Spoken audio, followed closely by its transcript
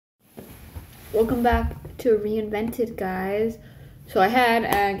Welcome back to Reinvented, guys. So I had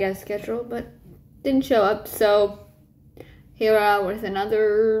a guest schedule, but didn't show up. So here we are with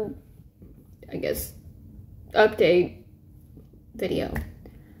another, I guess, update video.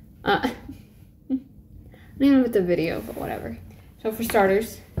 Not even with the video, but whatever. So for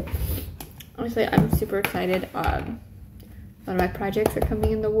starters, honestly, I'm super excited. A lot of my projects are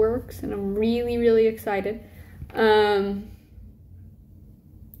coming in the works, and I'm really, really excited.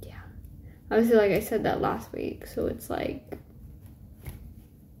 Obviously, like I said that last week, so it's like,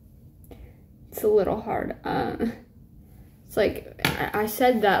 it's a little hard. It's like, I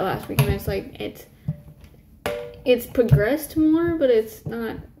said that last week, and it's like, it's progressed more, but it's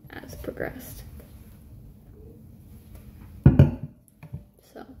not as progressed.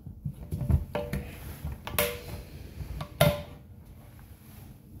 So.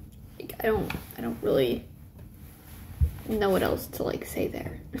 Like, I don't really know what else to, like, say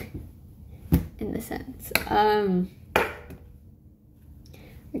there. In the sense,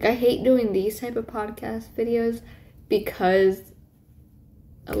 like, I hate doing these type of podcast videos because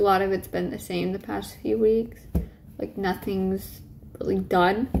a lot of it's been the same the past few weeks. Like, nothing's really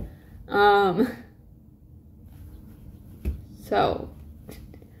done. So,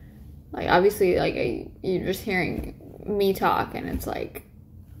 like, obviously, like, you're just hearing me talk, and it's like,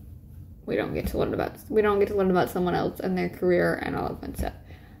 we don't get to learn about someone else and their career and all of that stuff.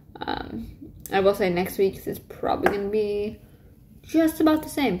 I will say next week's is probably going to be just about the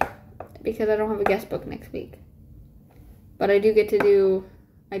same because I don't have a guest book next week. But I do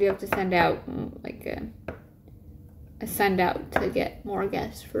have to send out like a send out to get more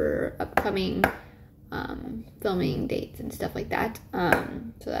guests for upcoming filming dates and stuff like that.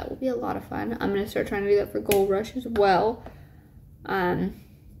 So that will be a lot of fun. I'm going to start trying to do that for Gold Rush as well. I'm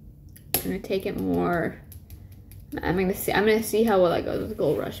going to take it more... I'm gonna see how well I go with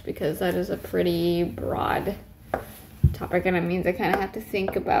Gold Rush because that is a pretty broad topic, and it means I kind of have to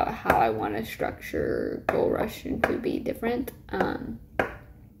think about how I want to structure Gold Rush and to be different.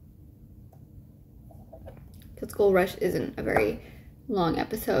 Because Gold Rush isn't a very long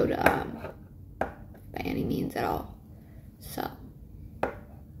episode by any means at all. So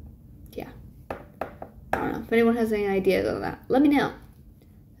yeah, I don't know if anyone has any ideas on that. Let me know.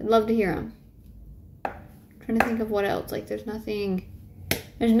 I'd love to hear them. Trying to think of what else. Like, there's nothing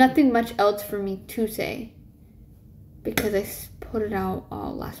much else for me to say because I put it out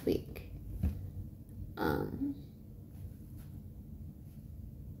all last week.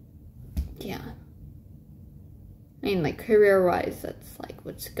 Yeah. I mean, like, career-wise, that's like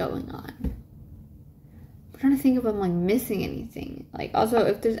what's going on. I'm trying to think if I'm like missing anything. Like, also,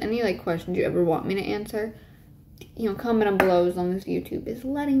 if there's any like questions you ever want me to answer, you know, comment them below as long as YouTube is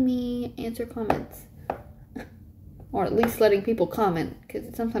letting me answer comments. Or at least letting people comment, because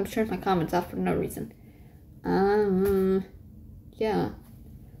it sometimes turns my comments off for no reason. Yeah.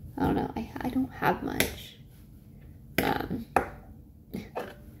 I don't know. I don't have much.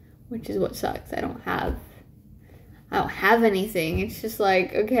 Which is what sucks. I don't have anything. It's just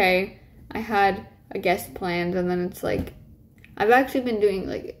like, okay, I had a guest planned, and then it's like, I've actually been doing,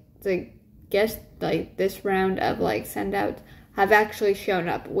 like, the guest, like, this round of, like, send-outs have actually shown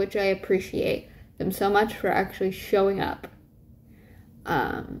up, which I appreciate them so much for actually showing up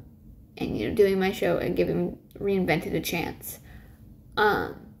and, you know, doing my show and giving Reinvented a chance.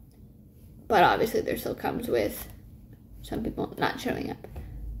 But obviously there still comes with some people not showing up.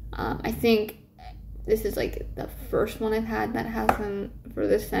 I think this is like the first one I've had that hasn't, for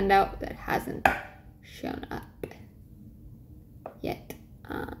this send out, that hasn't shown up yet.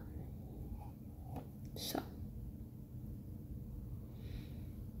 So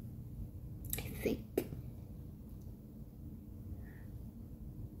think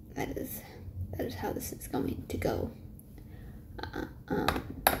that is how this is going to go.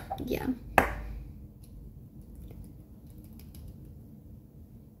 Yeah.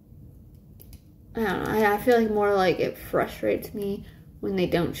 I don't know. I feel like more like it frustrates me when they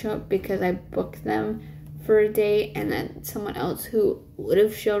don't show up because I booked them for a date and then someone else who would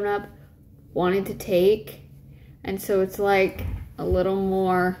have shown up wanted to take, and so it's like a little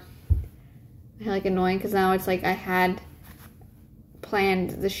more like annoying because now it's like I had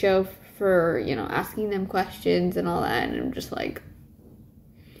planned the show for, you know, asking them questions and all that, and I'm just like,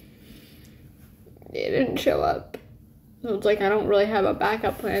 it didn't show up. So it's like I don't really have a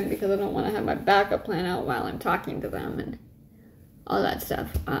backup plan because I don't want to have my backup plan out while I'm talking to them and all that stuff.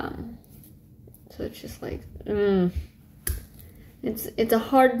 So it's just like, it's a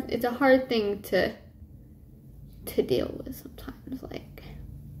hard thing to deal with sometimes, like,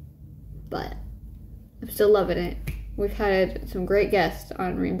 but I'm still loving it. we've had some great guests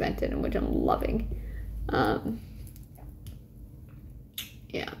on Reinvented, which I'm loving.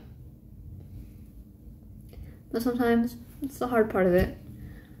 Yeah. But sometimes it's the hard part of it.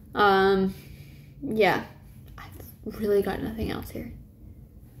 Yeah. I've really got nothing else here.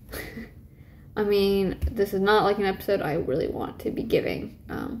 I mean, this is not like an episode I really want to be giving.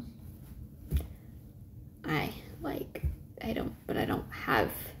 I don't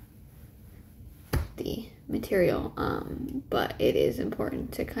have the material. But it is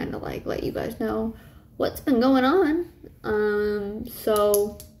important to kind of like let you guys know what's been going on.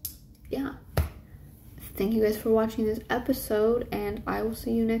 So yeah. Thank you guys for watching this episode, and I will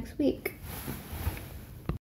see you next week.